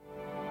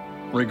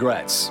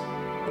Regrets.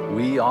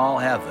 We all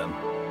have them.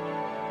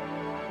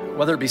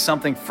 Whether it be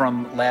something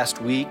from last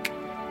week,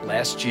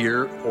 last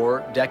year,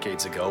 or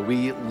decades ago,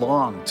 we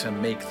long to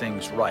make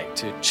things right,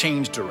 to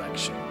change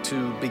direction,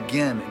 to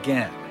begin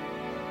again.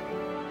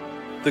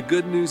 The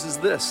good news is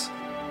this: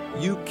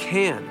 you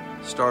can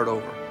start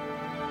over.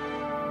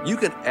 You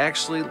can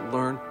actually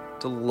learn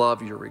to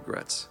love your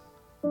regrets.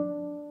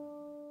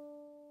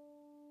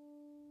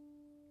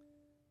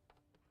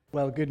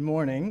 Well, good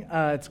morning.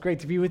 It's great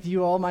to be with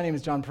you all. My name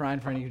is John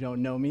Perrine, for any who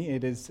don't know me.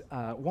 It is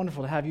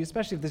wonderful to have you,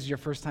 especially if this is your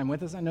first time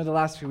with us. I know the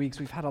last few weeks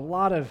we've had a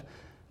lot of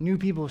new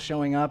people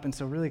showing up, and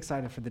so really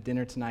excited for the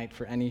dinner tonight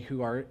for any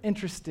who are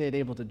interested,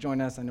 able to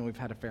join us. I know we've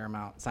had a fair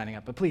amount signing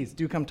up, but please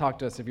do come talk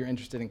to us if you're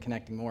interested in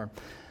connecting more.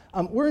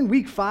 We're in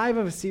week 5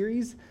 of a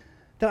series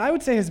that I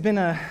would say has been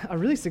a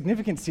really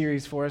significant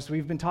series for us.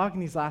 We've been talking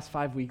these last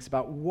 5 weeks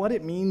about what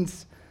it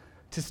means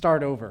to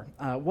start over,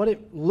 what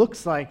it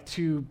looks like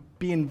to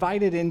be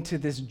invited into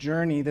this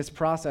journey, this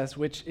process,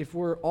 which, if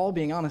we're all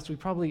being honest, we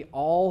probably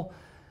all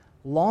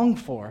long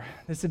for,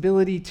 this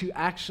ability to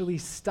actually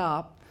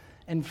stop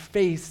and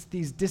face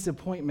these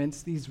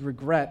disappointments, these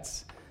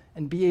regrets,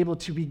 and be able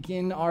to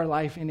begin our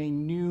life in a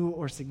new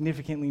or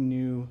significantly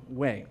new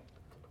way.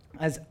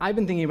 As I've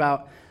been thinking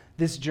about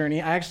this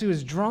journey, I actually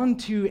was drawn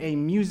to a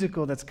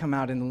musical that's come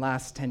out in the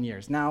last 10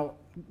 years. Now,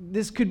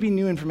 this could be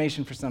new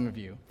information for some of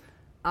you.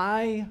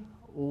 I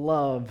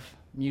love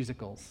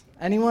musicals.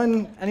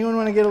 Anyone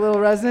want to get a little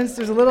resonance?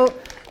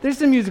 There's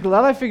some musical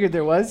love. I figured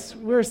there was.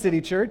 We're a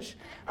city church.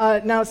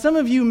 Now, some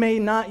of you may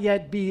not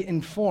yet be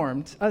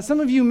informed.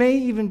 Some of you may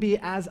even be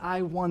as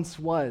I once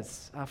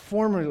was,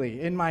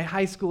 formerly in my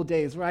high school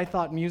days, where I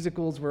thought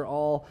musicals were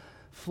all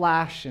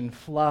flash and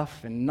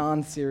fluff and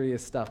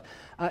non-serious stuff.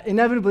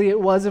 Inevitably, it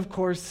was, of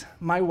course,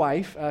 my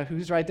wife,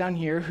 who's right down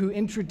here, who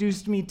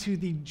introduced me to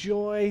the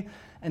joy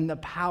and the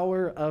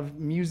power of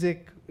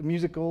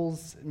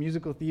musicals,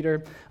 musical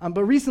theater.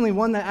 But recently,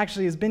 one that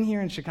actually has been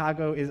here in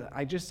Chicago is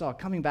I just saw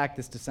coming back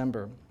this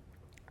December,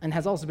 and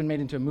has also been made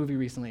into a movie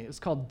recently. It's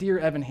called Dear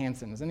Evan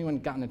Hansen. Has anyone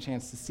gotten a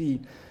chance to see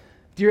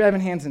Dear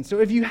Evan Hansen? So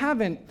if you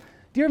haven't,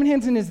 Dear Evan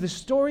Hansen is the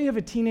story of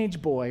a teenage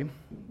boy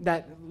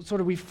that sort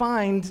of we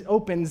find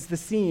opens the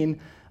scene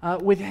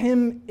with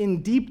him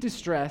in deep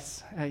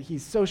distress.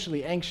 He's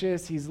socially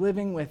anxious. He's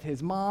living with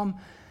his mom.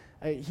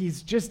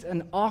 He's just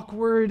an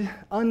awkward,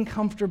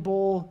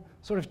 uncomfortable,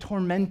 sort of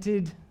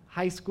tormented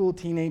high school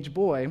teenage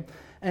boy.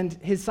 And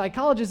his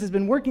psychologist has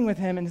been working with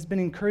him and has been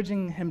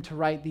encouraging him to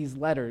write these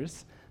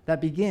letters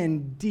that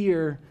begin,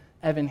 Dear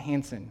Evan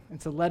Hansen.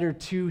 It's a letter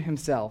to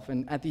himself,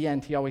 and at the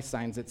end he always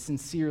signs it,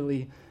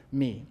 Sincerely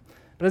Me.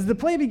 But as the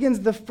play begins,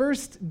 the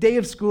first day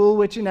of school,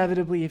 which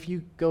inevitably, if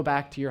you go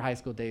back to your high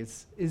school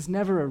days, is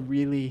never a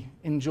really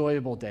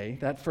enjoyable day,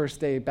 that first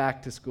day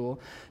back to school,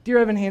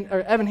 Evan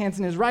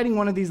Hansen is writing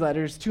one of these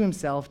letters to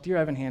himself, Dear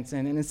Evan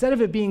Hansen, and instead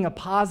of it being a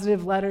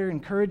positive letter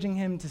encouraging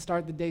him to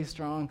start the day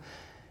strong,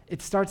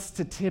 it starts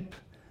to tip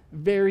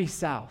very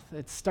south.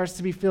 It starts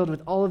to be filled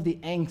with all of the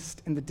angst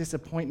and the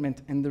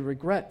disappointment and the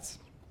regrets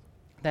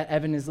that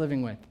Evan is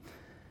living with.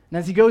 And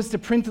as he goes to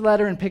print the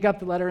letter and pick up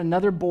the letter,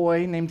 another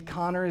boy named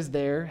Connor is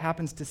there,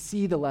 happens to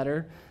see the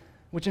letter,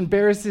 which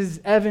embarrasses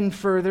Evan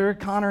further.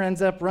 Connor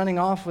ends up running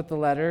off with the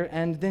letter,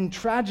 and then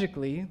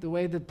tragically, the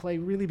way the play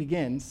really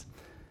begins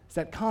is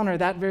that Connor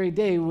that very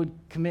day would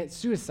commit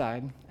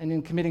suicide, and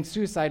in committing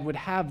suicide would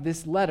have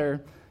this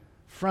letter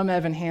from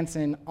Evan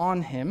Hansen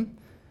on him,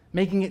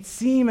 making it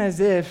seem as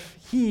if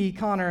he,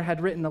 Connor,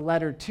 had written the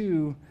letter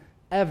to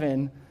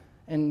Evan,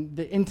 and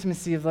the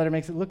intimacy of the letter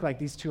makes it look like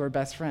these two are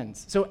best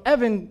friends. So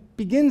Evan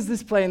begins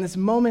this play in this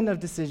moment of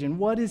decision.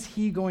 What is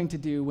he going to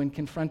do when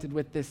confronted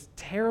with this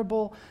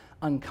terrible,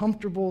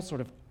 uncomfortable,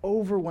 sort of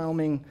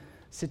overwhelming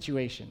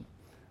situation?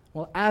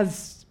 Well,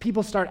 as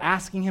people start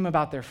asking him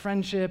about their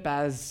friendship,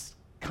 as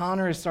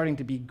Connor is starting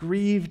to be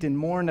grieved and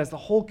mourned, as the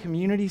whole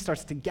community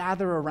starts to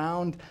gather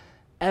around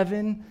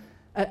Evan,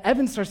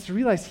 Evan starts to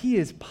realize he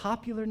is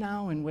popular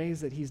now in ways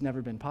that he's never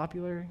been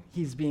popular.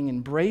 He's being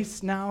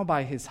embraced now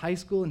by his high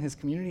school and his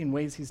community in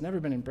ways he's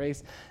never been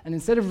embraced. And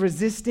instead of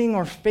resisting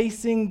or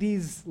facing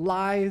these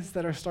lies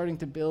that are starting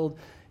to build,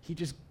 he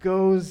just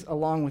goes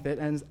along with it.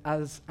 And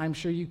as I'm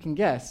sure you can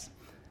guess,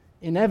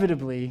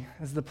 inevitably,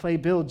 as the play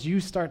builds, you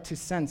start to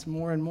sense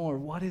more and more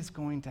what is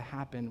going to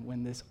happen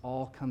when this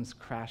all comes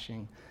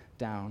crashing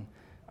down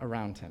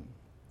around him.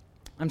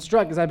 I'm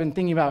struck, as I've been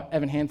thinking about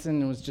Evan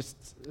Hansen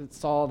and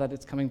saw that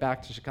it's coming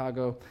back to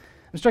Chicago,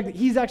 I'm struck that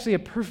he's actually a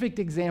perfect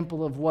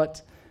example of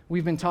what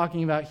we've been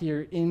talking about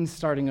here in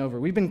Starting Over.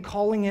 We've been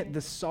calling it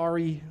the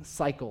sorry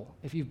cycle,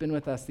 if you've been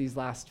with us these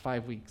last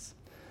 5 weeks.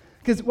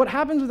 Because what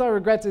happens with our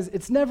regrets is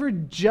it's never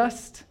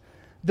just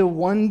the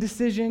one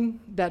decision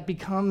that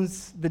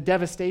becomes the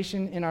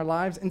devastation in our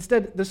lives.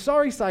 Instead, the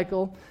sorry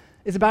cycle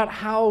is about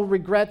how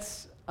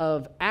regrets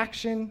of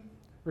action,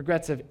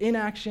 regrets of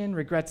inaction,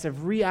 regrets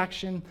of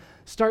reaction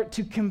start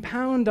to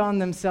compound on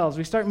themselves.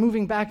 We start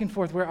moving back and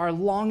forth where our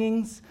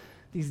longings,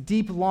 these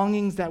deep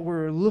longings that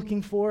we're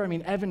looking for,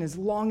 Evan is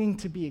longing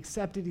to be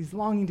accepted, he's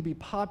longing to be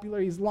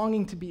popular, he's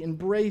longing to be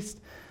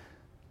embraced,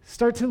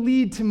 start to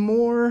lead to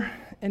more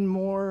and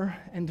more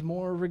and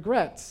more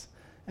regrets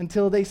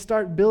until they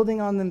start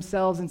building on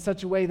themselves in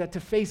such a way that to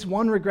face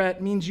one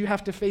regret means you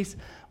have to face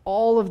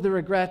all of the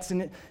regrets.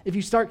 And if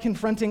you start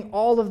confronting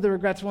all of the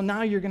regrets, well,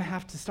 now you're going to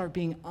have to start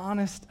being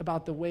honest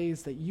about the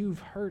ways that you've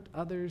hurt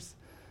others,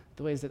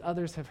 the ways that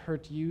others have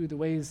hurt you, the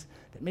ways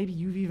that maybe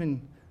you've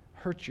even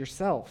hurt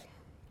yourself.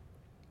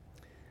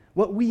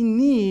 What we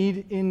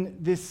need in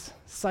this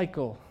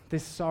cycle,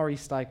 this sorry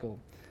cycle,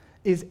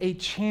 is a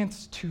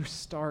chance to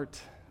start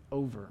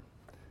over.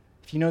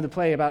 If you know the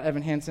play about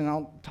Evan Hansen,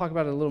 I'll talk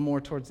about it a little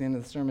more towards the end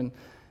of the sermon.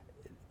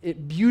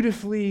 It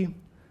beautifully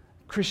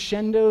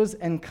crescendos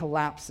and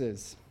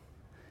collapses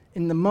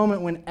in the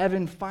moment when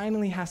Evan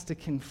finally has to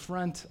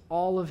confront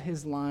all of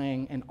his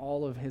lying and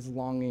all of his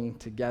longing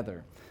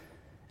together.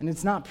 And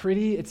it's not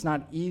pretty, it's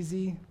not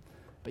easy,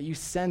 but you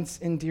sense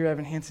in Dear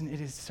Evan Hansen,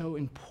 it is so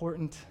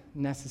important,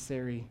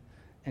 necessary,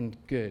 and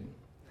good.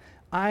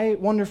 I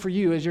wonder for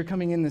you, as you're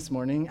coming in this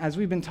morning, as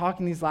we've been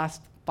talking these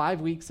last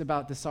 5 weeks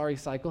about the sorry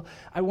cycle,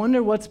 I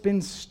wonder what's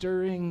been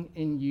stirring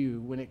in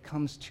you when it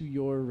comes to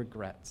your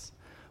regrets.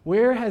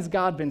 Where has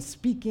God been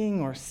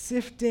speaking or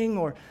sifting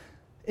or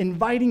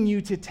inviting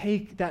you to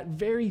take that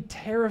very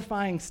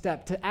terrifying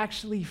step to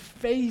actually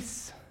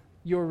face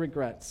your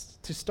regrets,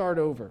 to start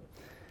over?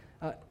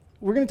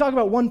 We're going to talk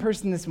about one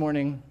person this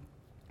morning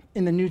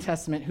in the New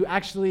Testament who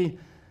actually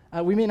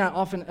we may not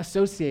often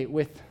associate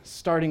with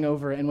starting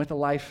over and with a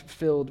life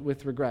filled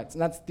with regrets,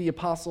 and that's the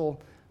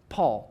Apostle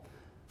Paul.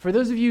 For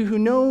those of you who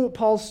know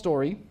Paul's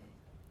story,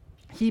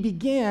 he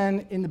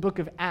began in the book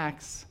of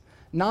Acts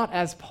not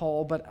as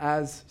Paul, but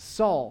as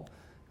Saul.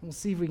 We'll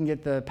see if we can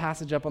get the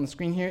passage up on the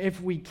screen here.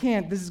 If we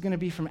can't, this is going to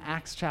be from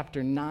Acts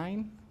chapter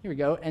 9. Here we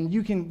go. And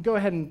you can go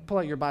ahead and pull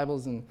out your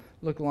Bibles and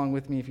look along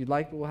with me if you'd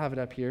like, but we'll have it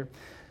up here.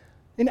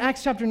 In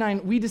Acts chapter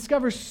 9, we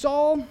discover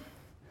Saul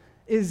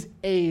is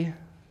a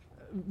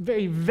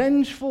very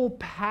vengeful,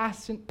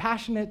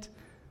 passionate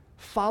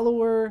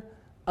follower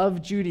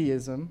of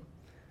Judaism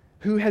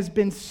who has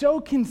been so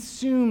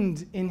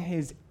consumed in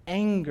his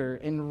anger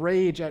and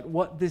rage at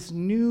what this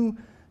new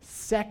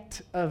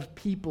sect of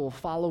people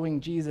following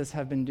Jesus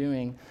have been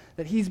doing,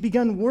 that he's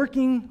begun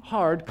working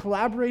hard,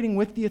 collaborating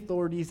with the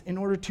authorities in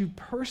order to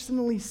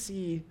personally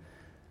see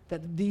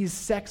that these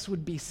sects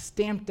would be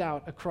stamped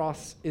out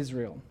across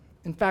Israel.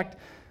 In fact,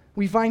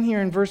 we find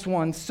here in verse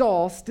 1,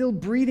 Saul, still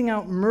breathing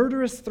out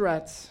murderous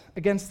threats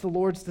against the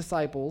Lord's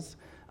disciples,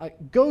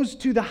 goes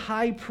to the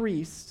high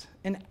priest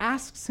and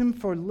asks him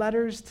for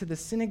letters to the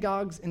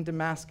synagogues in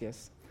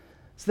Damascus,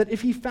 so that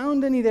if he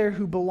found any there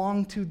who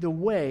belonged to the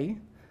way,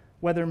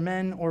 whether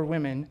men or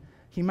women,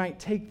 he might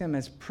take them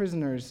as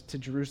prisoners to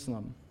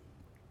Jerusalem.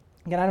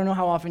 Again, I don't know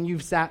how often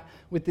you've sat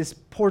with this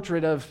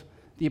portrait of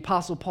the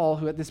Apostle Paul,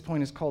 who at this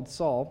point is called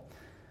Saul.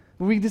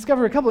 But we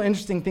discover a couple of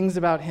interesting things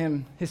about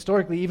him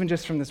historically, even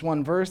just from this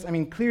one verse. I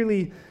mean,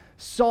 clearly,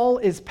 Saul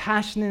is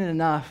passionate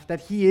enough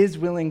that he is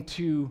willing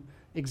to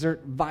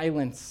exert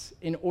violence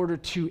in order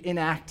to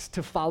enact,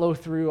 to follow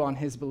through on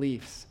his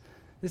beliefs.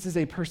 This is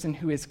a person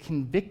who is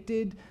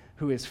convicted,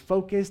 who is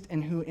focused,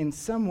 and who in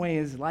some way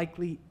is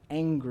likely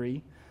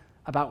angry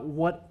about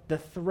what the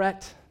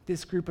threat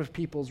this group of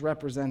peoples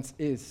represents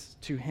is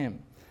to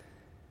him.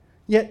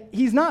 Yet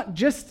he's not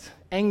just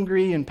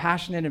angry and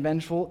passionate and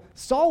vengeful.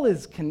 Saul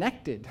is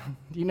connected.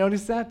 Do you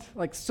notice that?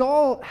 Like,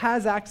 Saul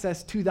has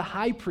access to the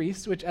high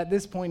priest, which at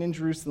this point in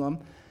Jerusalem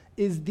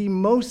is the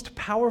most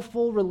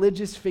powerful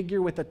religious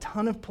figure with a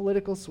ton of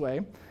political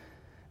sway.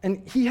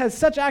 And he has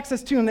such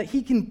access to him that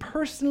he can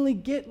personally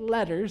get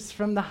letters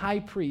from the high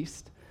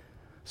priest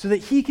so that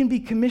he can be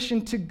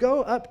commissioned to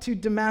go up to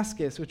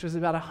Damascus, which was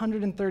about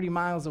 130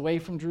 miles away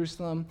from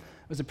Jerusalem.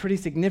 It was a pretty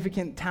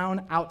significant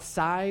town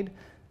outside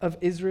of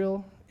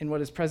Israel in what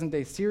is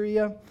present-day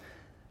Syria.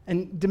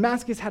 And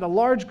Damascus had a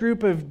large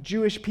group of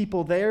Jewish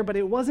people there, but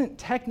it wasn't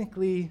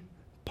technically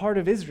part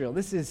of Israel.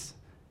 This is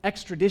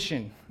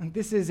extradition.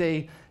 This is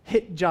a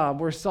hit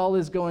job where Saul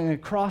is going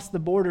across the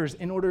borders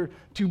in order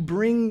to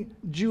bring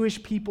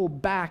Jewish people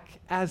back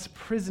as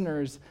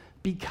prisoners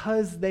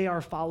because they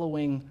are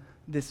following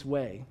this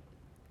way.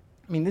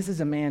 I mean, this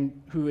is a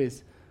man who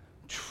is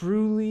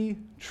truly,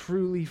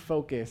 truly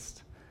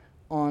focused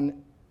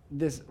on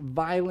this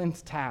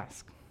violent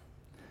task.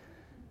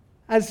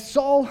 As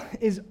Saul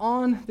is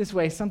on this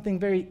way, something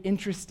very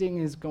interesting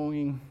is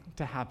going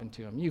to happen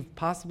to him. You've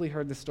possibly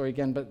heard this story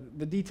again, but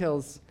the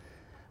details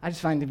I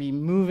just find to be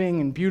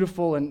moving and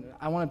beautiful, and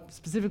I want to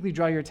specifically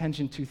draw your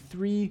attention to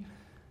three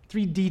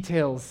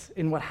details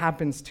in what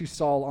happens to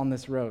Saul on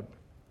this road.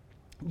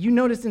 You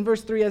notice in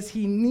verse 3, as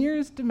he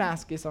nears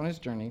Damascus on his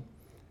journey,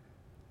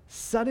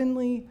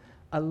 suddenly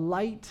a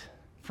light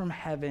from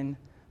heaven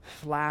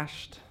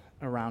flashed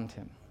around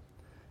him.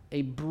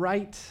 A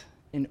bright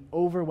and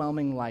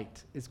overwhelming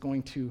light is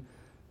going to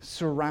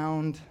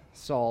surround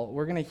Saul.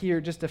 We're going to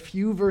hear just a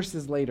few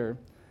verses later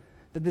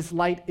that this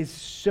light is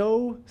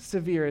so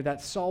severe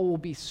that Saul will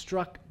be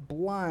struck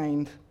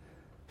blind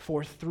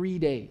for 3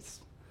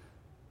 days.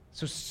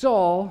 So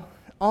Saul,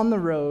 on the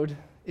road,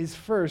 is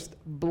first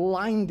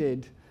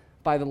blinded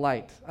by the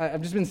light.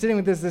 I've just been sitting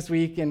with this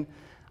week, and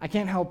I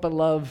can't help but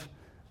love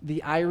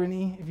the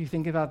irony, if you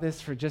think about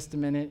this for just a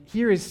minute.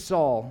 Here is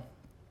Saul,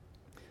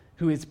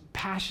 who is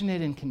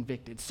passionate and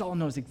convicted. Saul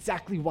knows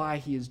exactly why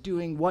he is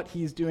doing what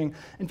he is doing.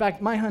 In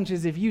fact, my hunch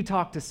is if you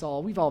talk to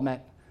Saul, we've all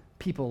met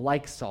people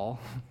like Saul.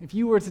 If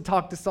you were to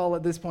talk to Saul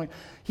at this point,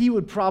 he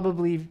would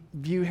probably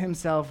view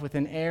himself with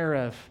an air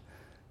of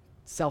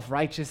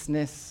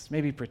self-righteousness,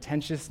 maybe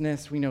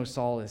pretentiousness. We know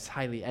Saul is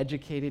highly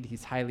educated.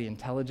 He's highly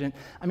intelligent.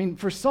 I mean,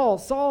 for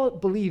Saul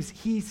believes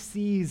he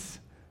sees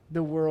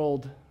the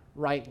world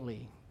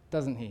rightly,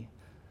 doesn't he?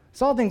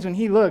 Saul thinks when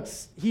he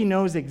looks, he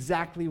knows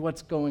exactly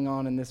what's going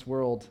on in this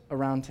world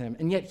around him.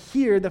 And yet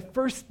here, the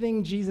first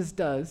thing Jesus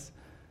does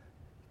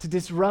to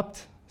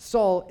disrupt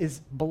Saul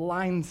is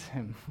blinds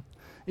him.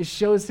 It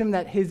shows him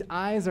that his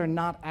eyes are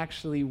not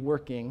actually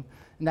working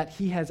and that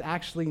he has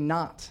actually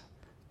not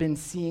been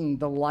seeing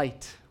the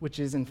light, which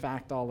is in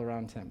fact all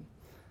around him.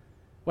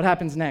 What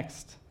happens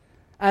next?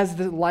 As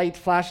the light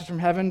flashes from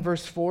heaven,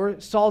 verse 4,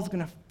 Saul's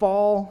going to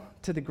fall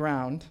to the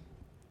ground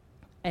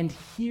and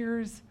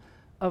hears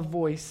a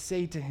voice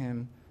say to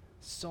him,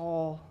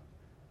 "Saul,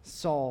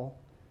 Saul,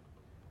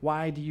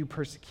 why do you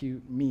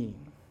persecute me?"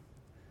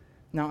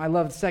 Now, I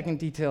love the second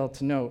detail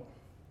to note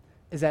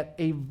is that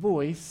a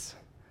voice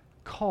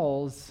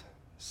calls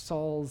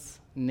Saul's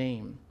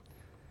name.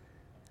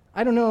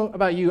 I don't know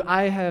about you,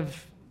 I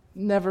have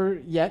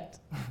never yet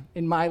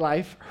in my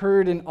life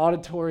heard an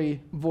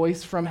auditory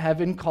voice from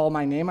heaven call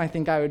my name. I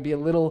think I would be a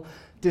little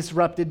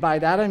disrupted by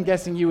that. I'm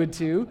guessing you would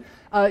too.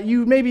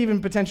 You maybe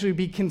even potentially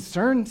be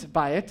concerned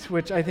by it,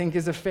 which I think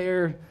is a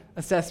fair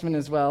assessment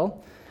as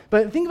well.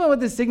 But think about what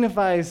this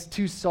signifies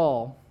to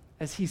Saul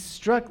as he's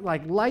struck,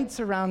 like light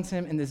surrounds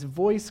him and this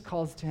voice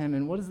calls to him.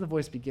 And what does the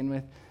voice begin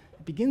with?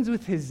 It begins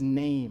with his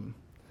name,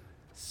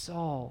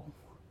 Saul.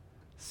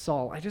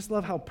 Saul. I just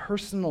love how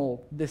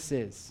personal this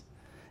is.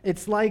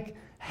 It's like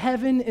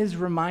heaven is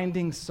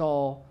reminding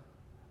Saul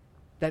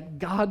that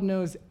God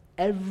knows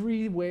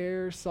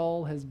everywhere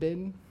Saul has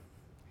been.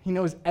 He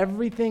knows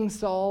everything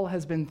Saul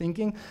has been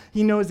thinking.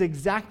 He knows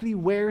exactly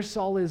where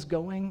Saul is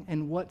going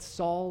and what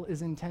Saul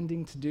is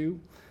intending to do.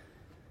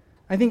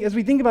 I think as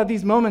we think about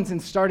these moments in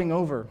starting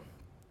over,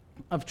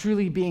 of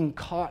truly being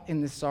caught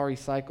in this sorry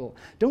cycle,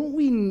 don't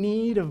we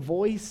need a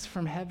voice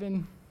from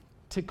heaven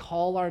to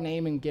call our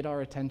name and get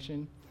our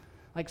attention?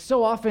 Like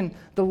so often,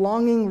 the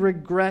longing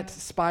regret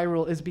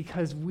spiral is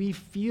because we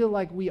feel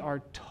like we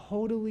are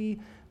totally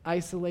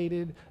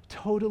isolated,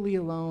 totally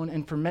alone,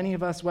 and for many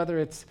of us, whether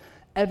it's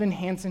Evan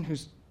Hansen,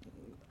 who's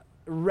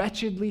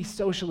wretchedly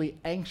socially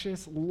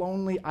anxious,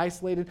 lonely,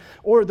 isolated,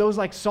 or those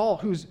like Saul,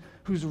 who's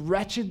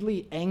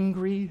wretchedly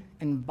angry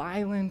and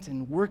violent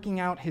and working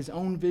out his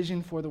own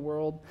vision for the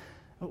world,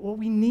 what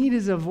we need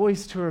is a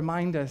voice to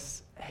remind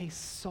us, hey,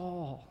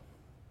 Saul,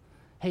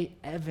 hey,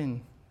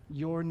 Evan,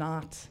 you're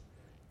not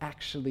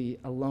actually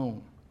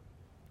alone.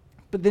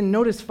 But then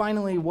notice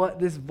finally what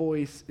this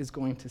voice is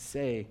going to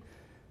say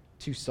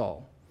to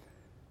Saul.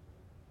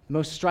 The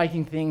most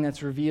striking thing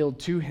that's revealed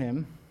to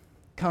him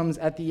comes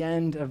at the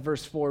end of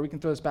verse 4. We can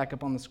throw this back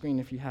up on the screen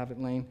if you have it,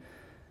 Lane.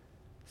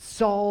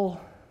 Saul,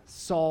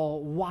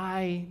 Saul,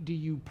 why do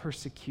you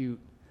persecute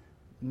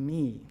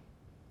me?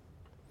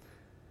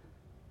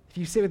 If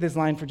you sit with this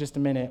line for just a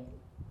minute,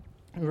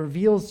 it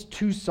reveals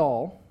to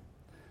Saul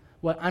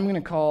what I'm going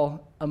to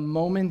call a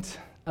moment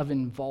of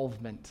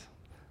involvement.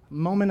 A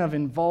moment of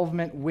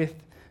involvement with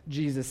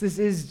Jesus. This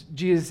is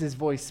Jesus'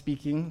 voice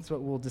speaking. That's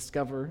what we'll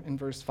discover in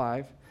verse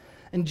 5.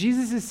 And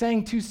Jesus is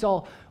saying to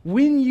Saul,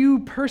 when you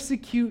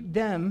persecute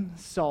them,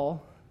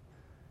 Saul,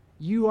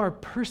 you are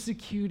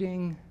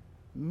persecuting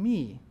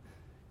me.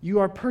 You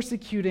are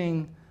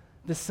persecuting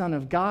the Son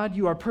of God.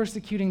 You are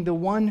persecuting the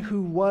one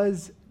who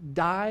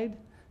died,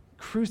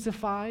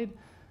 crucified.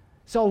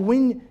 So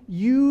when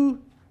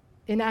you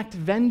enact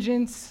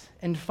vengeance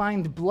and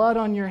find blood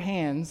on your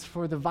hands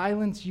for the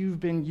violence you've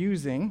been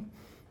using,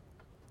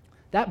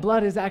 that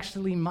blood is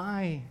actually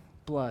my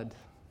blood.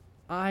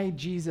 I,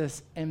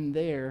 Jesus, am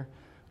there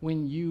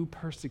when you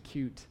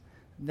persecute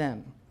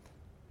them.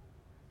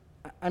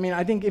 I mean,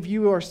 I think if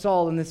you are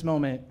Saul in this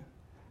moment,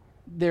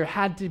 there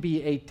had to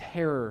be a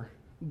terror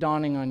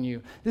dawning on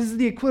you. This is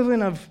the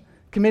equivalent of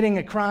committing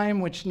a crime,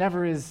 which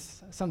never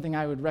is something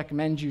I would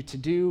recommend you to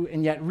do,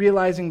 and yet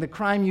realizing the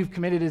crime you've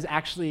committed is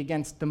actually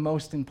against the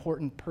most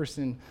important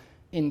person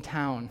in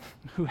town,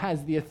 who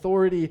has the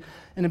authority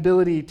and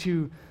ability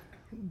to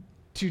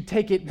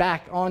take it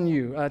back on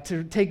you,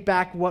 to take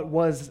back what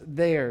was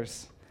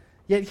theirs.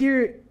 Yet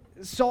here,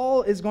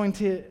 Saul is going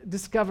to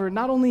discover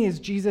not only is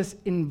Jesus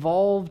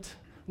involved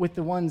with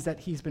the ones that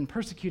he's been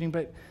persecuting,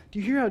 but do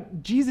you hear how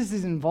Jesus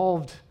is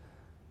involved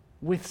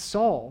with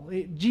Saul?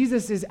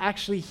 Jesus is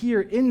actually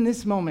here in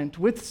this moment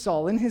with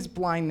Saul, in his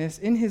blindness,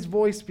 in his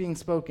voice being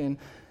spoken.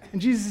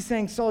 And Jesus is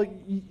saying, Saul,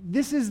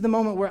 this is the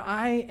moment where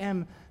I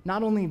am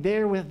not only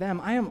there with them,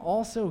 I am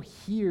also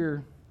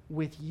here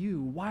with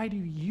you. Why do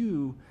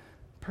you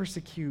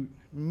persecute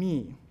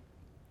me?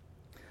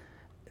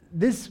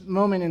 This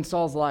moment in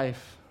Saul's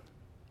life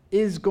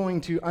is going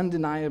to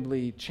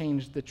undeniably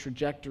change the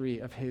trajectory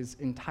of his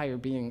entire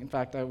being. In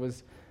fact, I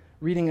was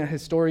reading a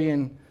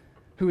historian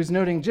who was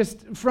noting,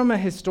 just from a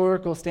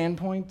historical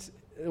standpoint,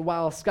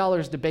 while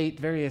scholars debate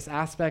various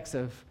aspects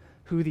of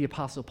who the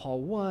Apostle Paul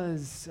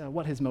was,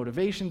 what his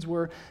motivations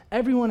were,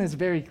 everyone is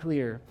very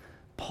clear.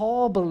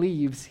 Paul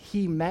believes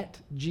he met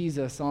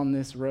Jesus on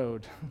this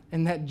road,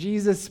 and that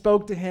Jesus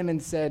spoke to him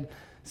and said,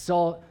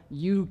 Saul,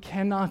 you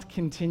cannot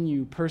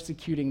continue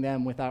persecuting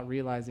them without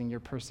realizing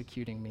you're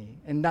persecuting me.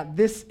 And that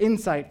this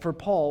insight for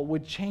Paul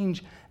would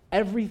change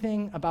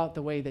everything about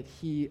the way that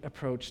he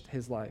approached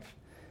his life.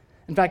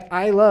 In fact,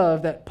 I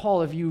love that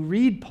Paul, if you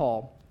read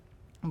Paul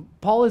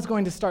is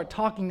going to start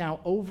talking now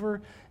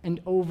over and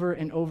over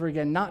and over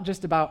again, not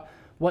just about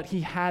what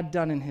he had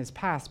done in his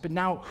past, but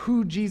now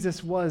who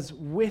Jesus was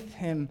with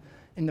him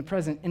in the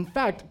present. In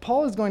fact,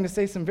 Paul is going to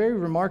say some very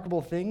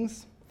remarkable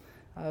things.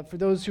 For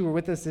those who were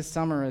with us this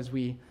summer as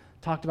we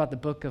talked about the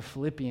book of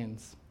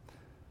Philippians,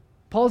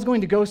 Paul is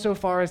going to go so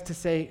far as to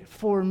say,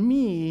 for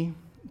me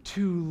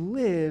to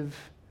live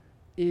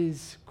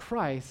is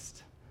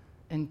Christ,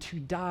 and to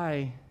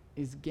die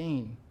is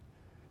gain.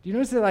 Do you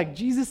notice that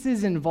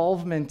Jesus'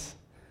 involvement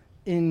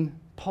in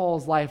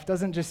Paul's life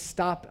doesn't just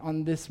stop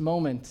on this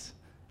moment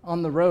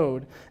on the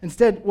road?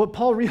 Instead, what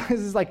Paul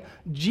realizes is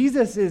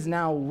Jesus is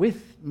now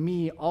with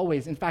me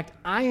always. In fact,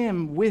 I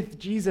am with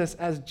Jesus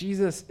as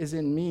Jesus is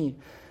in me.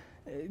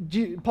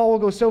 Paul will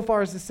go so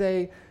far as to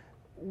say,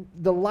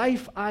 the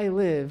life I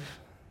live,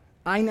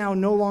 I now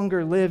no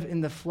longer live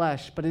in the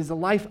flesh, but is a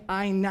life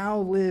I now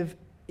live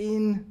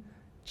in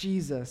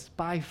Jesus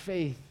by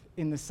faith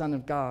in the Son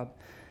of God.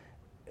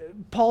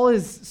 Paul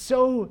is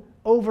so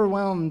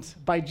overwhelmed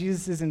by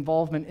Jesus'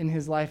 involvement in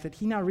his life that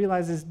he now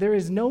realizes there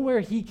is nowhere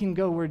he can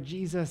go where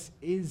Jesus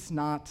is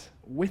not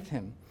with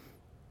him.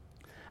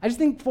 I just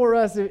think for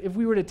us, if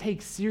we were to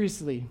take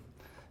seriously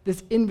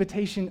this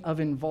invitation of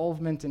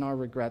involvement in our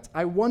regrets,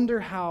 I wonder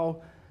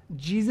how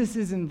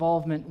Jesus'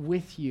 involvement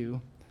with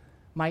you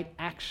might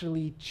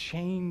actually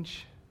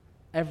change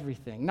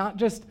everything. Not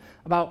just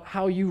about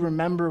how you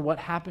remember what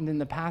happened in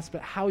the past,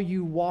 but how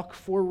you walk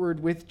forward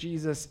with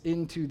Jesus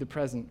into the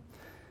present.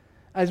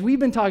 As we've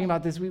been talking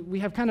about this, we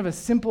have kind of a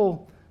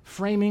simple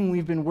framing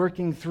we've been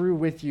working through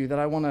with you that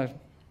I want to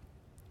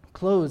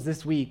close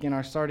this week in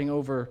our starting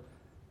over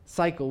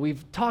cycle.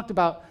 We've talked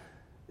about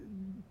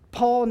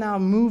Paul now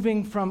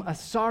moving from a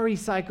sorry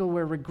cycle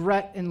where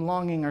regret and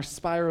longing are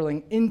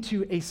spiraling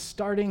into a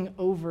starting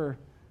over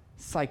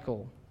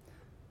cycle.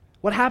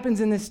 What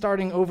happens in this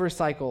starting over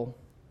cycle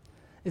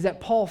is that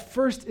Paul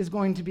first is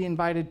going to be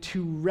invited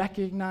to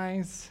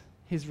recognize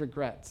his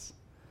regrets.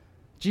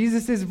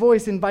 Jesus'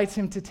 voice invites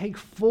him to take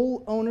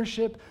full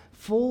ownership,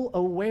 full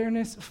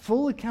awareness,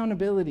 full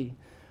accountability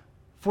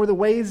for the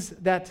ways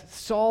that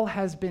Saul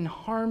has been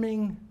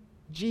harming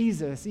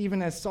Jesus,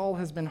 even as Saul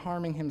has been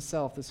harming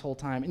himself this whole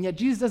time. And yet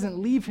Jesus doesn't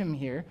leave him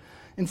here.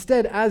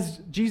 Instead, as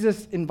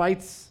Jesus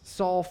invites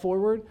Saul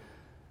forward,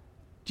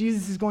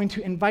 Jesus is going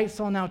to invite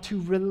Saul now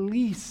to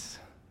release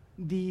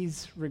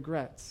these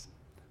regrets.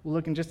 We'll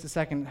look in just a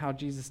second at how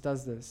Jesus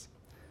does this.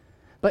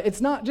 But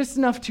it's not just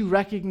enough to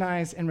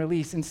recognize and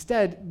release.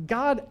 Instead,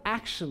 God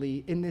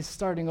actually, in this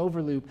starting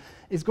over loop,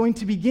 is going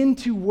to begin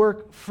to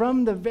work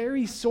from the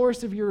very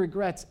source of your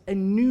regrets a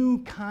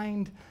new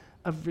kind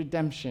of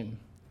redemption.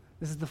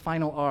 This is the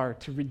final R,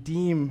 to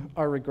redeem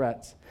our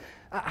regrets.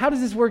 How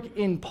does this work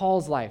in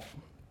Paul's life?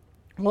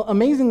 Well,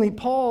 amazingly,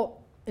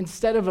 Paul,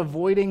 instead of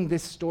avoiding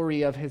this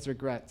story of his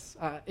regrets,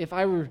 if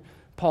I were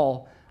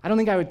Paul, I don't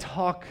think I would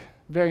talk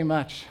very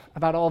much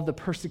about all of the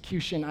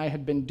persecution I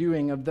had been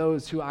doing of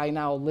those who I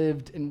now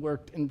lived and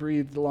worked and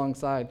breathed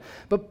alongside.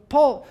 But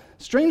Paul,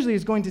 strangely,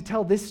 is going to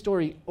tell this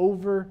story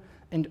over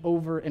and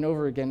over and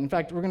over again. In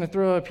fact, we're going to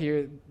throw up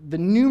here the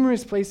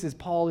numerous places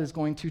Paul is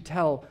going to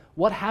tell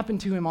what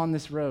happened to him on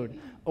this road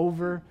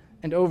over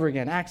and over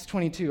again. Acts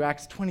 22,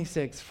 Acts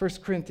 26, 1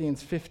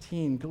 Corinthians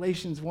 15,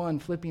 Galatians 1,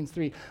 Philippians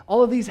 3.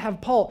 All of these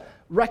have Paul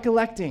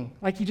recollecting,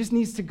 like he just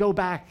needs to go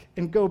back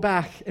and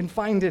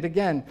find it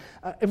again.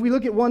 If we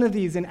look at one of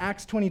these in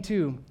Acts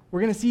 22,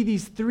 we're going to see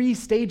these three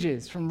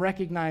stages from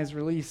recognize,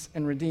 release,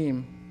 and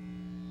redeem.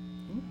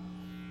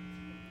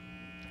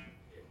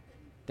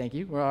 Thank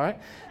you, we're all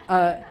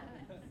right.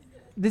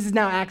 This is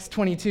now Acts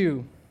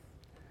 22.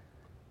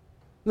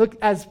 Look,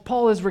 as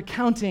Paul is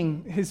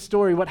recounting his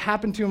story, what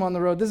happened to him on the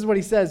road, this is what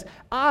he says.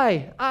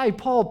 I,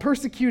 Paul,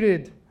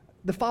 persecuted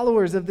the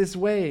followers of this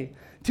way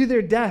to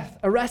their death,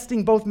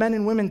 arresting both men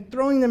and women,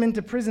 throwing them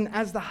into prison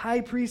as the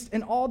high priest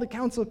and all the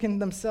council can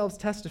themselves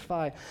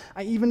testify.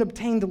 I even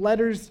obtained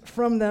letters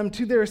from them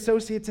to their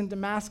associates in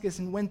Damascus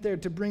and went there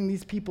to bring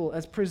these people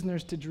as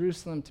prisoners to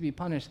Jerusalem to be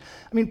punished.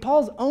 I mean,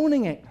 Paul's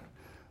owning it.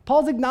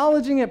 Paul's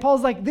acknowledging it.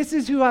 Paul's like, this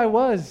is who I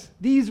was.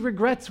 These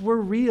regrets were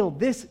real.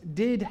 This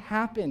did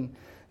happen.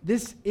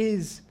 This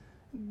is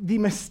the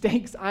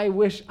mistakes I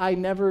wish I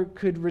never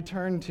could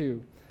return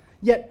to.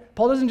 Yet,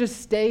 Paul doesn't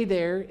just stay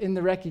there in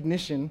the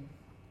recognition.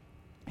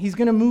 He's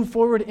going to move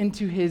forward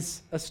into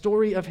a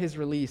story of his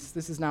release.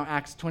 This is now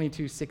Acts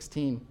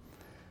 22:16.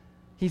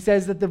 He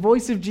says that the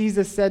voice of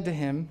Jesus said to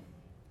him,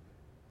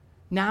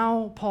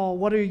 Now, Paul,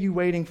 what are you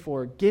waiting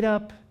for? Get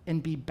up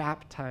and be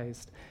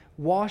baptized.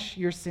 Wash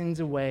your sins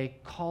away,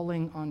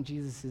 calling on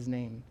Jesus'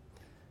 name.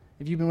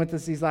 If you've been with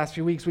us these last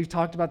few weeks, we've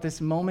talked about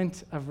this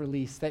moment of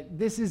release, that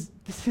this is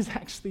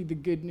actually the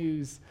good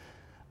news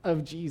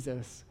of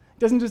Jesus. It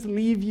doesn't just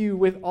leave you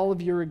with all of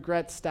your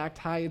regrets stacked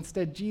high.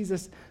 Instead,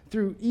 Jesus,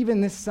 through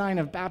even this sign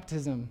of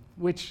baptism,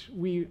 which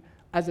we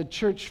as a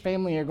church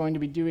family are going to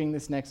be doing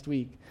this next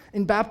week.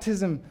 In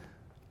baptism,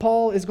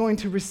 Paul is going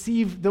to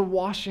receive the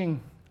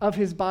washing of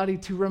his body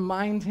to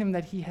remind him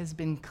that he has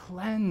been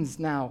cleansed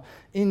now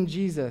in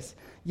Jesus.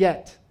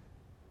 Yet,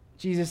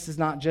 Jesus does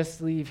not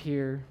just leave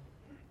here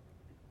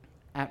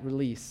at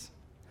release.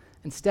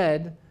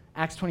 Instead,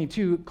 Acts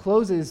 22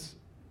 closes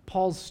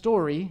Paul's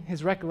story,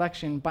 his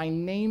recollection, by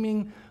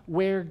naming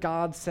where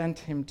God sent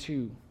him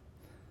to.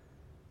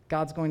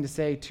 God's going to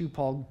say to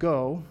Paul,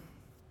 "Go,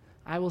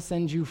 I will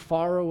send you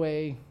far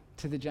away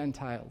to the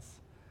Gentiles."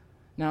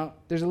 Now,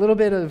 there's a little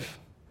bit of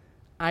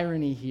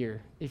irony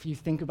here if you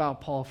think about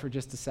Paul for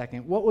just a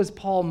second. What was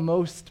Paul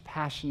most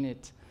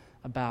passionate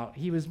about?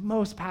 He was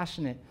most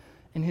passionate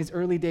in his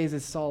early days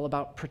as Saul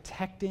about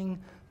protecting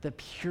the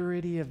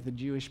purity of the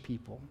Jewish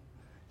people.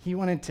 He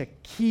wanted to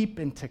keep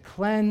and to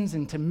cleanse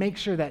and to make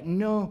sure that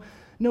no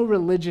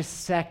religious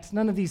sect,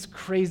 none of these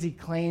crazy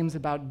claims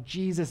about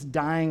Jesus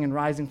dying and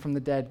rising from the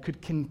dead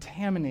could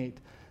contaminate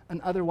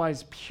an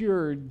otherwise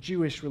pure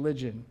Jewish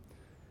religion.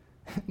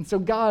 And so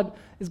God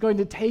is going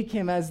to take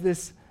him as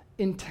this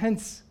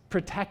intense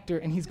protector,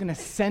 and he's going to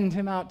send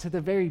him out to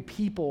the very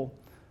people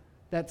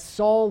that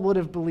Saul would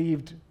have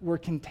believed were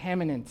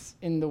contaminants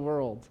in the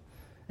world.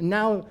 And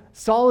now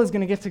Saul is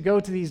going to get to go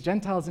to these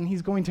Gentiles, and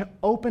he's going to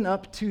open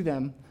up to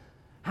them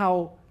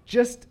how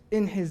just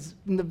in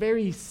the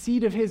very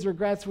seat of his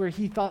regrets where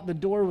he thought the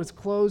door was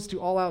closed to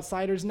all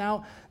outsiders,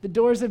 now the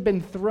doors have been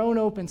thrown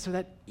open so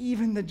that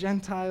even the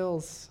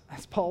Gentiles,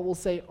 as Paul will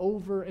say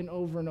over and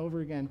over and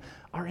over again,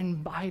 are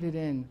invited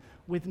in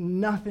with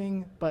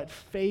nothing but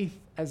faith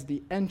as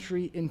the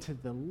entry into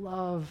the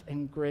love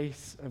and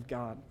grace of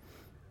God.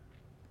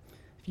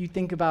 If you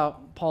think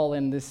about Paul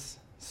in this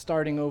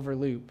starting over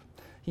loop,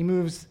 he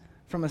moves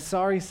from a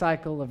sorry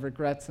cycle of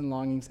regrets and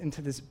longings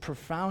into this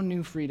profound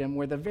new freedom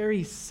where the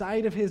very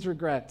sight of his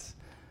regrets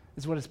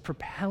is what is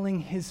propelling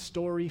his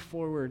story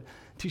forward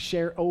to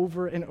share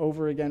over and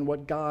over again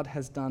what God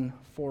has done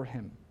for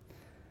him.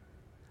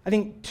 I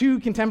think two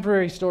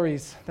contemporary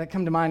stories that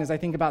come to mind as I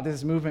think about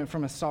this movement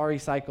from a sorry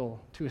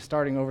cycle to a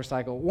starting over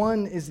cycle.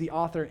 One is the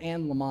author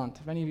Anne Lamott.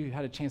 If any of you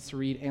had a chance to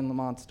read Anne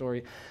Lamott's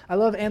story. I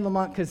love Anne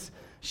Lamott because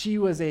she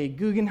was a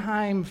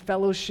Guggenheim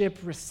Fellowship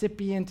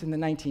recipient in the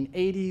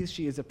 1980s.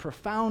 She is a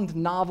profound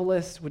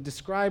novelist, would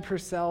describe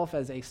herself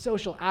as a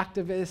social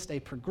activist, a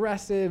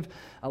progressive,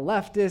 a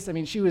leftist. I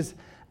mean, she was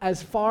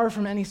as far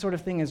from any sort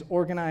of thing as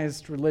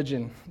organized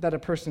religion that a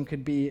person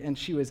could be, and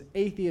she was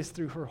atheist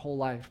through her whole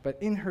life. But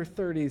in her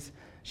 30s,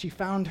 she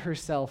found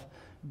herself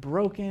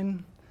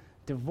broken,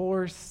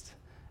 divorced,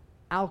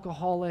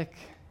 alcoholic,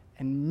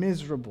 and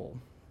miserable.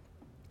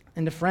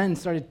 And a friend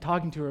started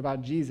talking to her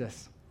about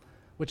Jesus,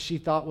 which she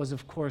thought was,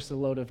 of course, a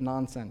load of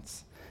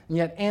nonsense. And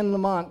yet Anne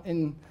Lamott,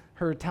 in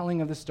her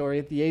telling of the story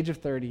at the age of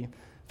 30,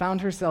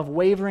 found herself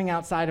wavering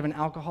outside of an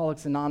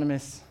Alcoholics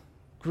Anonymous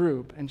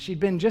group, and she'd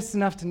been just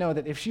enough to know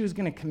that if she was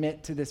going to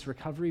commit to this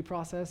recovery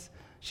process,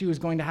 she was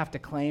going to have to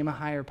claim a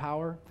higher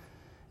power.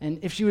 And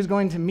if she was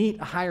going to meet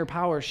a higher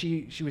power,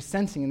 she was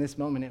sensing in this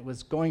moment it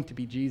was going to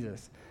be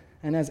Jesus.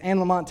 And as Anne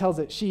Lamott tells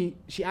it, she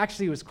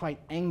actually was quite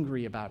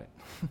angry about it.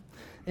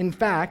 In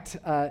fact,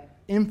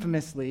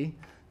 infamously,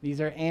 these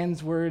are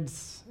Anne's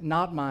words,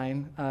 not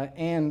mine.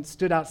 Anne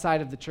stood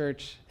outside of the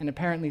church and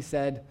apparently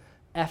said,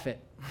 "F it,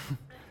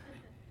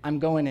 I'm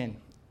going in."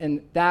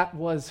 And that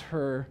was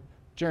her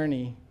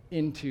journey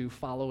into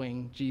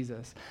following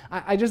Jesus.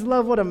 I just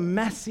love what a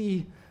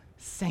messy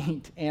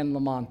saint Anne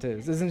Lamott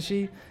is, isn't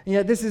she? And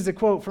yet this is a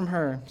quote from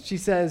her. She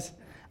says,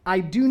 "I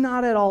do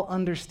not at all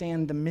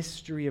understand the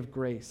mystery of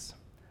grace,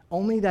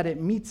 only that it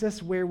meets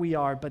us where we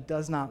are, but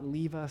does not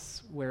leave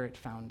us where it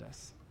found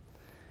us."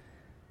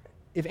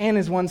 If Anne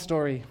is one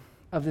story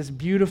of this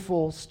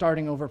beautiful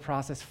starting over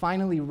process,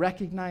 finally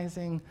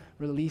recognizing,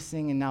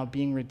 releasing, and now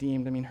being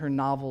redeemed, I mean, her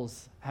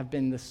novels have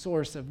been the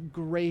source of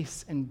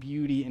grace and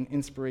beauty and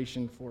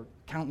inspiration for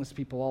countless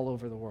people all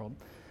over the world.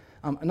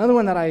 Another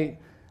one that I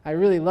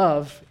really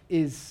love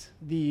is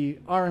the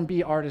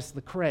R&B artist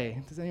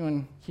Lecrae. Does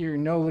anyone here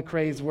know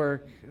Lecrae's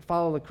work,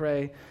 follow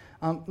Lecrae?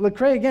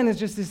 Lecrae, again, is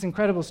just this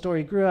incredible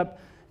story. He grew up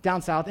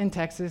down south in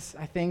Texas,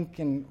 I think,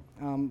 and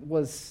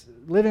was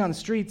living on the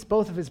streets.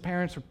 Both of his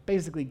parents were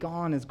basically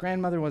gone. His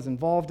grandmother was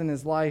involved in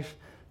his life,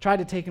 tried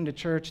to take him to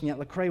church, and yet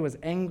Lecrae was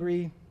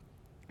angry.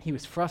 He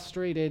was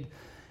frustrated.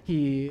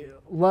 He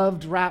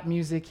loved rap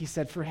music. He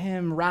said for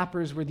him,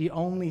 rappers were the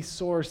only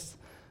source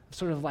of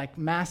sort of like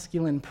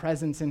masculine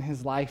presence in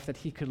his life that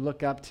he could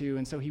look up to,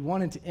 and so he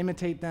wanted to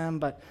imitate them,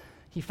 but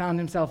he found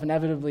himself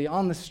inevitably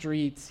on the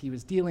streets. He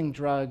was dealing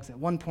drugs. At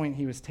one point,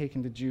 he was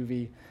taken to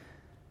juvie.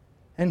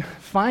 And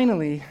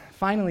finally,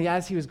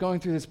 as he was going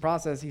through this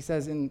process, he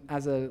says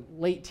as a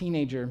late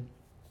teenager,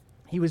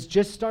 He was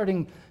just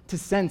starting to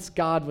sense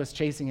God was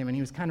chasing him, and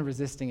he was kind of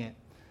resisting it.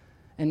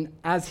 And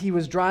as he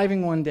was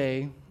driving one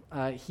day,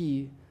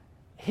 he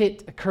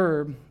hit a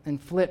curb and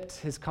flipped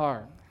his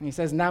car. And he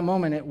says in that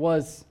moment it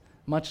was,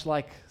 much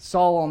like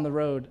Saul on the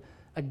road,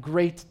 a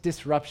great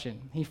disruption.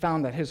 He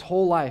found that his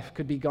whole life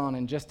could be gone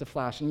in just a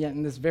flash. And yet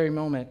in this very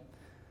moment,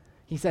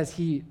 he says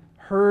he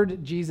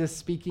heard Jesus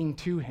speaking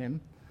to him,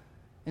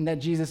 and that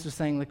Jesus was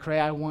saying, Lecrae,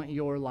 I want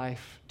your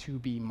life to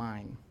be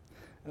mine.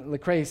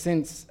 Lecrae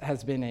since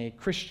has been a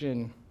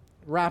Christian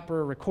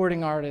rapper,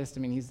 recording artist.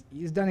 I mean,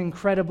 he's done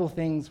incredible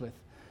things with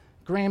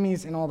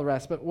Grammys and all the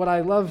rest. But what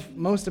I love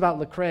most about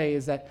Lecrae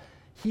is that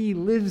he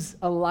lives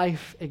a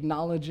life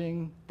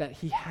acknowledging that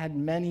he had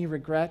many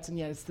regrets, and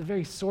yet it's the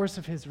very source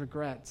of his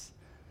regrets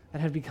that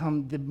have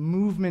become the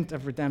movement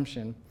of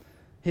redemption.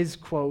 His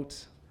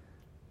quote,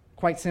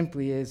 quite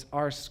simply, is,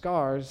 "Our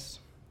scars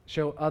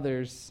show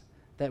others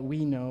that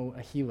we know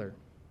a healer."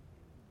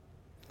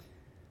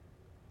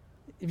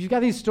 If you've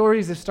got these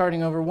stories of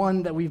starting over,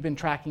 one that we've been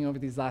tracking over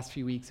these last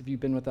few weeks, if you've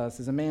been with us,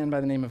 is a man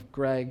by the name of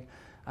Greg.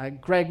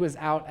 Greg was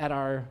out at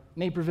our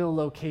Naperville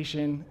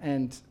location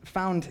and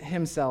found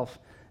himself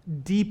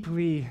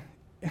deeply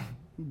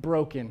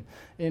broken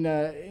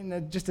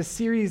in just a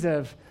series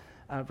of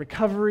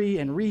recovery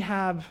and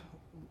rehab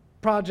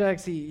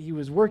projects. He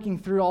was working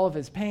through all of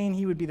his pain.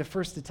 He would be the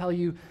first to tell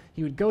you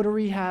he would go to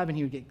rehab and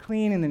he would get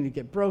clean and then he'd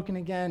get broken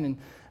again. And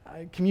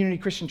Community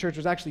Christian Church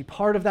was actually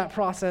part of that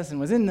process and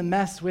was in the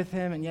mess with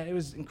him, and yet it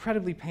was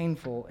incredibly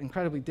painful,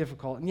 incredibly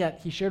difficult. And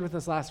yet he shared with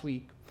us last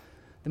week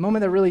the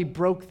moment that really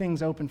broke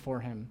things open for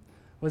him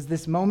was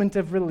this moment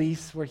of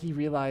release where he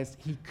realized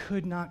he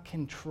could not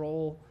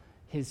control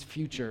his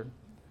future,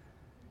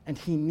 and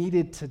he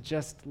needed to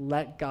just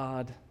let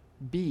God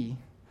be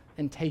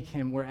and take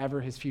him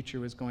wherever his future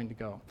was going to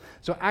go.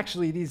 So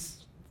actually,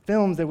 these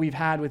films that we've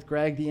had with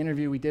Greg, the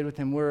interview we did with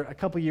him, were a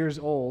couple years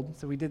old.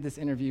 So we did this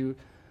interview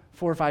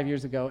 4 or 5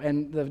 years ago,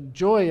 and the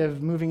joy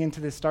of moving into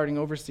this Starting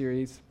Over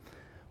series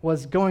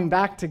was going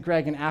back to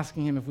Greg and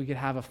asking him if we could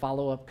have a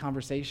follow-up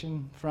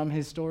conversation from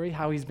his story,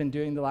 how he's been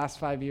doing the last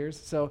 5 years.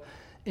 So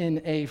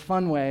in a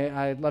fun way,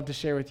 I'd love to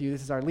share with you,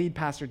 this is our lead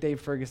pastor, Dave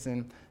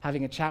Ferguson,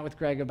 having a chat with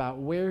Greg about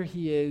where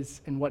he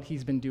is and what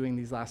he's been doing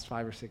these last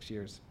 5 or 6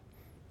 years.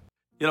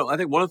 You know, I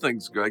think one of the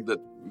things, Greg, that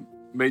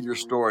made your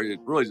story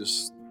really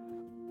just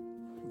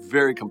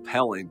very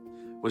compelling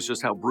was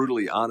just how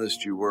brutally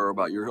honest you were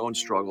about your own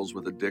struggles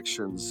with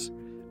addictions,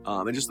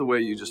 and just the way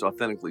you just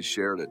authentically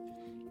shared it.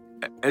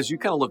 As you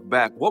kind of look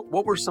back,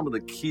 what were some of the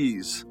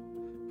keys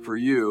for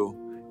you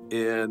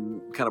in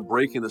kind of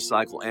breaking the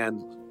cycle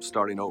and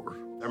starting over?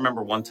 I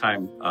remember one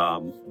time,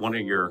 one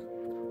of your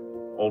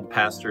old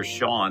pastors,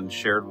 Sean,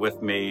 shared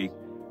with me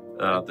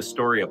the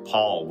story of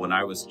Paul when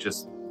I was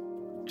just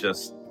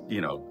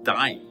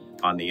dying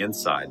on the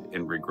inside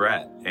in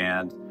regret.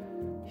 And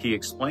he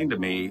explained to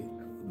me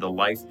the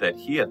life that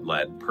he had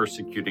led,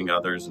 persecuting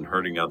others and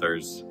hurting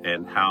others,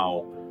 and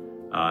how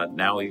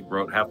now he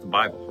wrote half the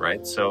Bible,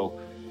 right? So,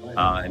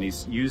 and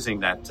he's using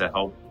that to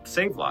help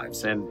save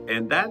lives.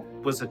 And that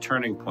was a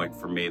turning point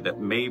for me,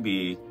 that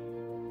maybe,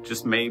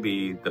 just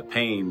maybe, the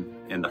pain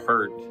and the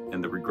hurt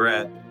and the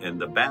regret and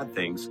the bad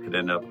things could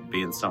end up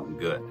being something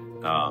good.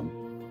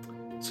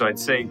 So I'd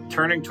say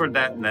turning toward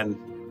that, and then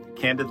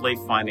candidly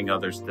finding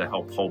others to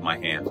help hold my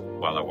hand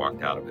while I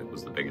walked out of it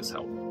was the biggest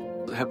help.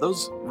 Have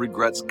those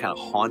regrets kind of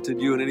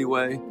haunted you in any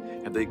way?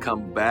 Have they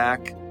come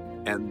back,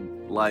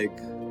 and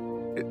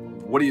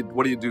what do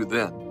you do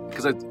then?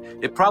 Because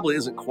it probably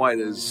isn't quite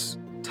as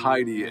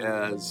tidy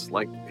as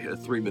like a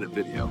 3-minute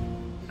video.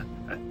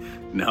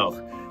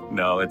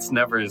 No, it's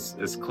never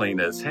as clean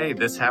as, hey,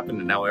 this happened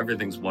and now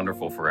everything's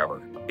wonderful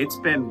forever. It's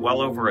been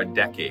well over a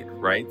decade,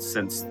 right,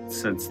 since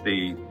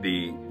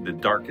the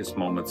darkest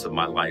moments of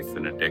my life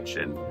in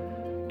addiction.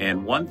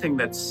 And one thing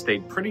that's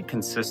stayed pretty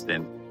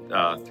consistent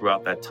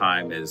throughout that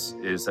time is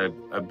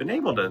I've been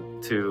able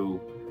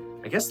to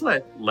I guess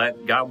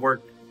let God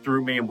work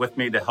through me and with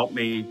me to help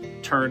me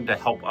turn to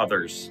help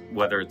others,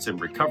 whether it's in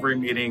recovery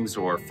meetings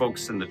or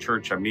folks in the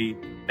church I meet.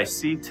 I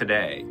see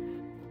today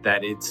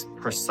that it's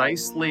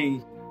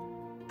precisely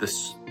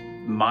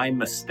my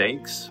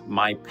mistakes,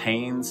 my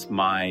pains,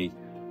 my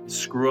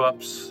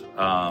screw-ups,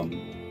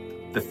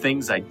 the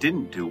things I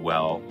didn't do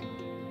well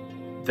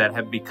that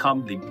have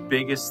become the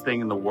biggest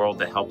thing in the world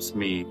that helps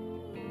me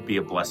be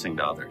a blessing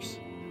to others.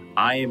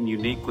 I am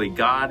uniquely,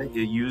 God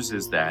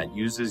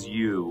uses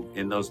you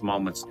in those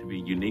moments to be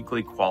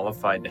uniquely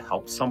qualified to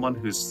help someone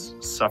who's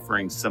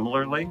suffering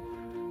similarly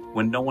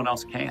when no one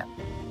else can,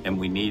 and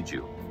we need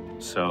you.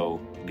 So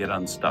get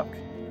unstuck.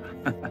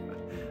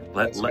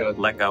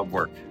 Let God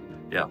work.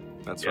 Yeah.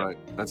 That's right.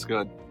 That's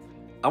good.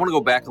 I want to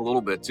go back a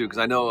little bit too, because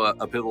I know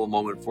a pivotal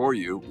moment for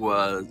you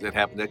was it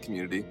happened at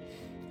Community,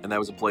 and that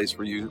was a place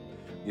where you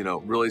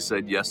really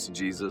said yes to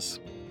Jesus.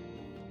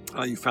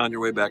 You found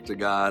your way back to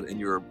God, and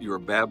you were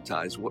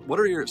baptized. What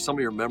are some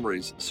of your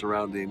memories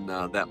surrounding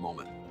that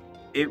moment?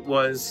 It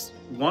was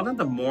one of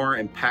the more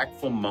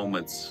impactful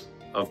moments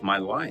of my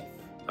life.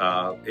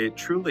 It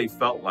truly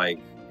felt like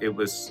it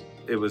was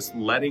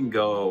letting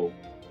go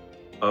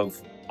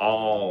of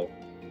all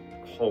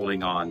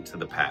holding on to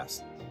the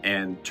past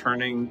and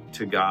turning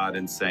to God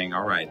and saying,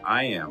 all right,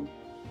 I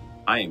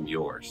am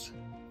yours,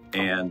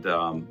 and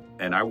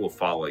I will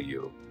follow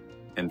you,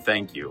 and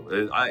thank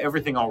you.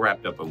 Everything all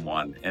wrapped up in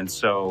one. And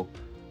so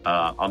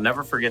I'll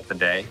never forget the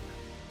day.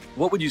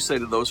 What would you say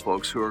to those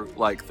folks who are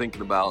like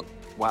thinking about,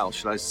 wow,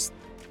 should I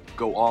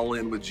go all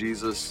in with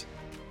Jesus?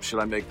 Should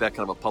I make that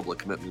kind of a public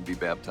commitment to be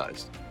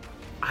baptized?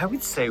 I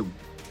would say,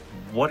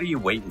 what are you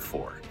waiting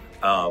for?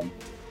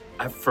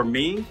 For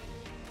me,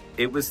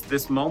 it was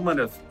this moment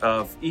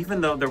of even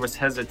though there was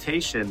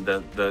hesitation,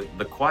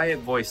 the quiet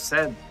voice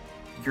said,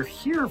 you're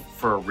here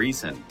for a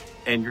reason,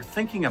 and you're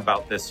thinking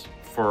about this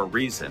for a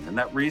reason. And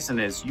that reason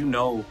is,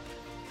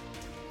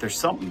 there's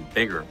something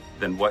bigger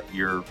than what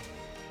you're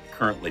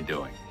currently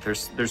doing.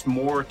 There's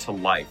more to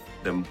life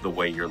than the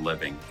way you're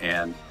living.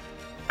 And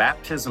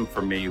baptism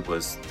for me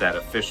was that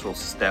official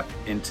step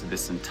into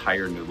this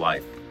entire new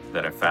life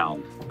that I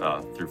found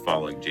through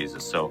following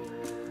Jesus. So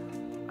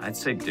I'd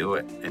say do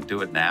it, and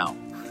do it now.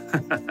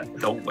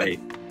 Don't wait.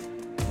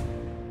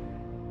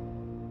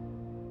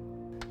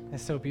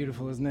 It's so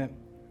beautiful, isn't it?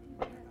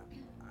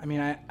 I mean,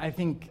 I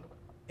think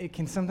it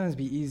can sometimes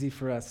be easy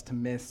for us to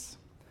miss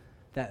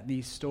that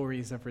these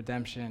stories of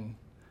redemption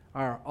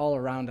are all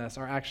around us,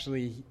 are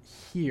actually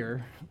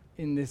here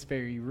in this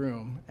very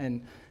room,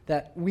 and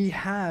that we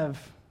have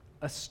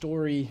a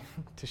story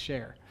to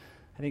share.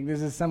 I think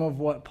this is some of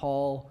what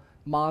Paul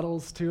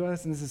models to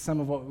us, and this is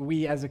some of what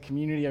we as a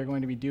community are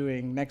going to be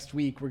doing. Next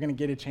week, we're going to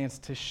get a chance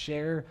to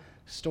share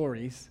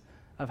stories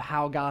of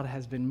how God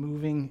has been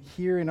moving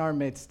here in our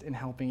midst and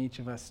helping each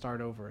of us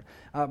start over.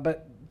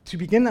 But to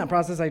begin that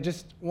process, I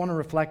just want to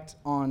reflect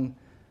on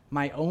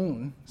my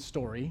own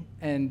story,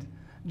 and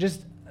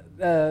just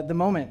the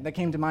moment that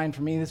came to mind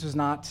for me. This was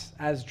not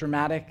as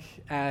dramatic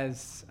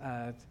as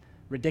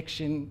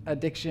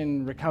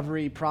addiction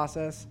recovery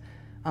process.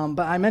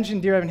 But I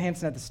mentioned Dear Evan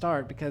Hansen at the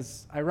start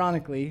because,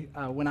 ironically,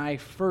 when I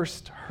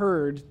first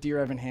heard Dear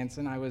Evan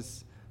Hansen, I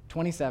was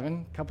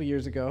 27, a couple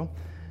years ago,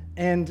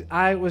 and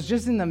I was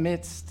just in the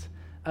midst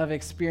of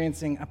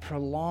experiencing a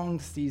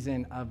prolonged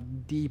season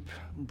of deep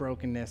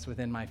brokenness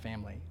within my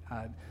family.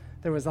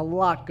 There was a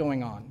lot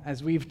going on.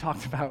 As we've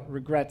talked about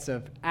regrets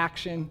of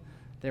action,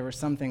 there were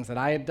some things that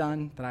I had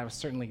done that I was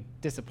certainly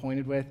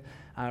disappointed with.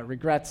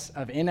 Regrets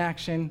of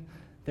inaction.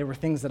 There were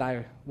things that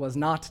I was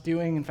not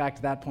doing. In fact,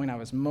 at that point, I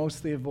was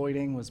mostly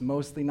avoiding, was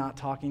mostly not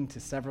talking to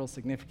several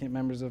significant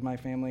members of my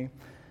family.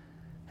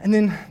 And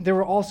then there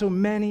were also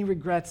many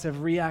regrets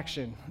of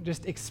reaction,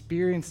 just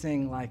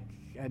experiencing like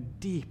a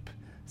deep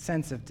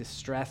sense of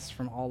distress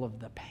from all of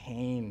the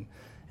pain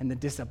and the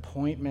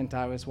disappointment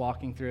I was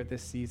walking through at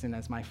this season,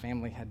 as my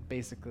family had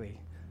basically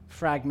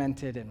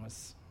fragmented and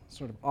was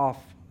sort of off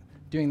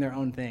doing their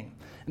own thing.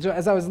 And so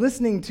as I was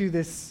listening to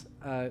this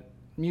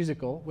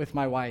musical with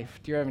my wife,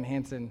 Dear Evan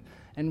Hansen,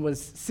 and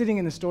was sitting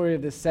in the story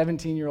of this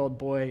 17-year-old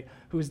boy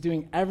who was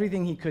doing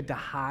everything he could to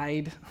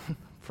hide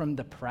from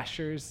the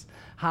pressures,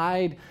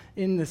 hide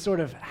in the sort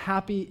of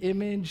happy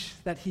image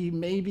that he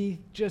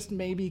just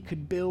maybe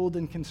could build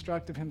and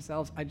construct of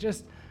himself, I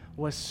just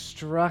was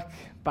struck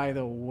by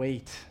the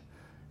weight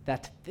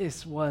that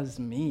this was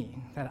me,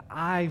 that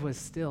I was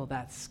still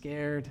that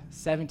scared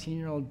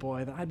 17-year-old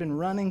boy, that I'd been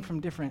running from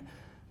different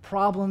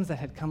problems that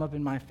had come up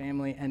in my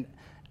family. And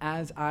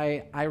as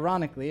I,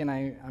 ironically, and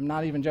I'm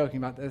not even joking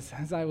about this,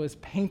 as I was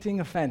painting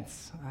a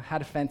fence, I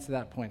had a fence at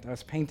that point, I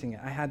was painting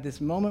it, I had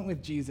this moment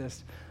with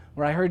Jesus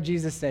where I heard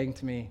Jesus saying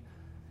to me,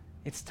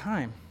 it's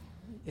time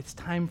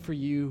for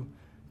you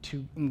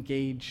to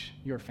engage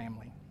your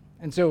family.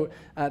 And so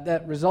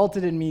that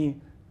resulted in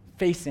me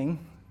facing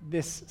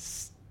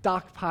this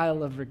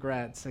stockpile of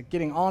regrets, like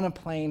getting on a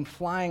plane,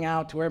 flying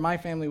out to where my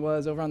family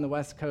was over on the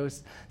West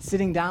Coast,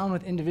 sitting down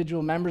with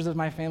individual members of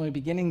my family,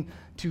 beginning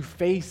to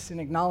face and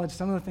acknowledge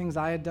some of the things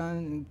I had done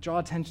and draw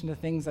attention to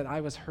things that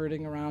I was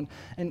hurting around.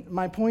 And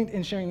my point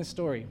in sharing this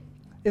story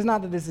is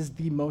not that this is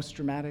the most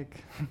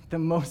dramatic, the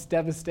most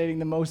devastating,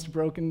 the most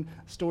broken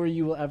story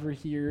you will ever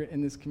hear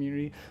in this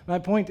community. My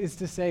point is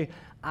to say,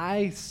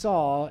 I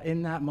saw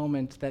in that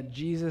moment that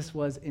Jesus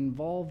was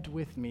involved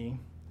with me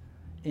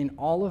in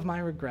all of my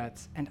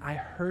regrets, and I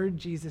heard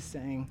Jesus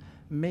saying,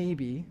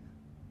 maybe,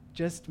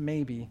 just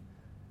maybe,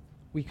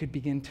 we could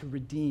begin to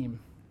redeem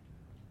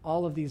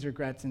all of these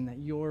regrets, and that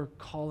your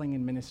calling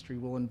in ministry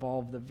will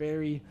involve the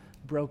very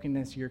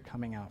brokenness you're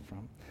coming out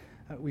from.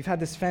 We've had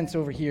this fence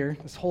over here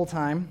this whole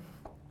time.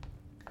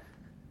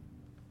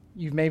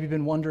 You've maybe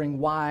been wondering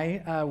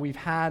why we've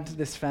had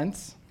this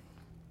fence.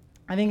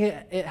 I think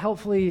it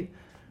helpfully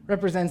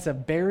represents a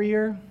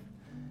barrier,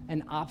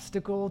 an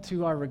obstacle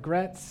to our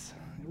regrets.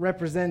 It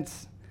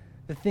represents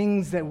the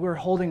things that we're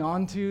holding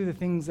on to, the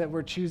things that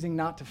we're choosing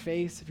not to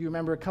face. If you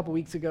remember a couple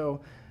weeks ago,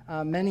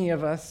 many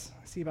of us,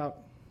 I see about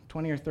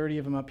 20 or 30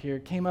 of them up here,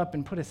 came up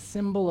and put a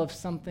symbol of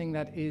something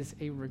that is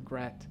a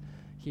regret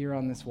here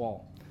on this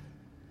wall.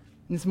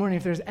 And this morning,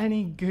 if there's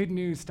any good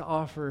news to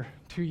offer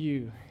to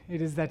you, it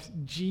is that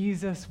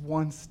Jesus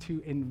wants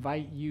to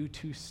invite you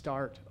to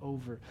start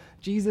over.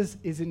 Jesus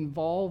is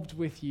involved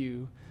with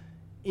you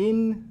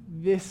in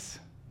this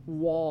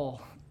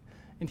wall.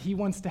 And he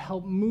wants to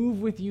help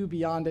move with you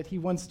beyond it. He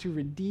wants to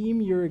redeem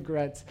your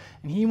regrets.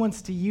 And he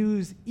wants to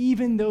use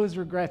even those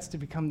regrets to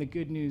become the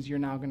good news you're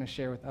now going to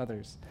share with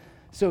others.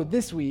 So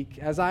this week,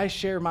 as I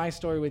share my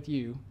story with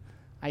you,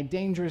 I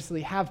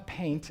dangerously have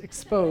paint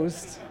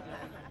exposed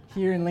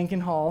here in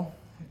Lincoln Hall.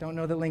 I don't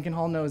know that Lincoln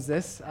Hall knows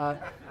this. And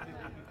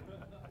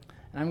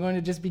I'm going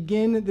to just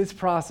begin this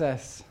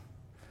process.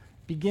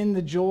 Begin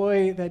the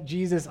joy that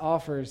Jesus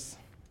offers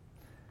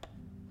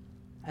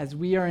as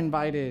we are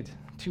invited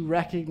to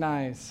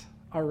recognize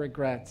our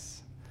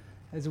regrets,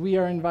 as we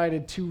are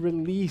invited to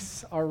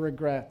release our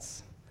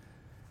regrets,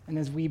 and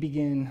as we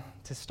begin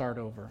to start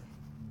over.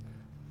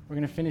 We're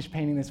going to finish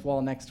painting this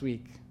wall next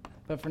week,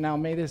 but for now,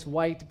 may this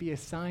white be a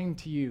sign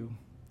to you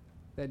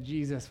that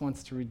Jesus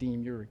wants to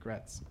redeem your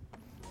regrets.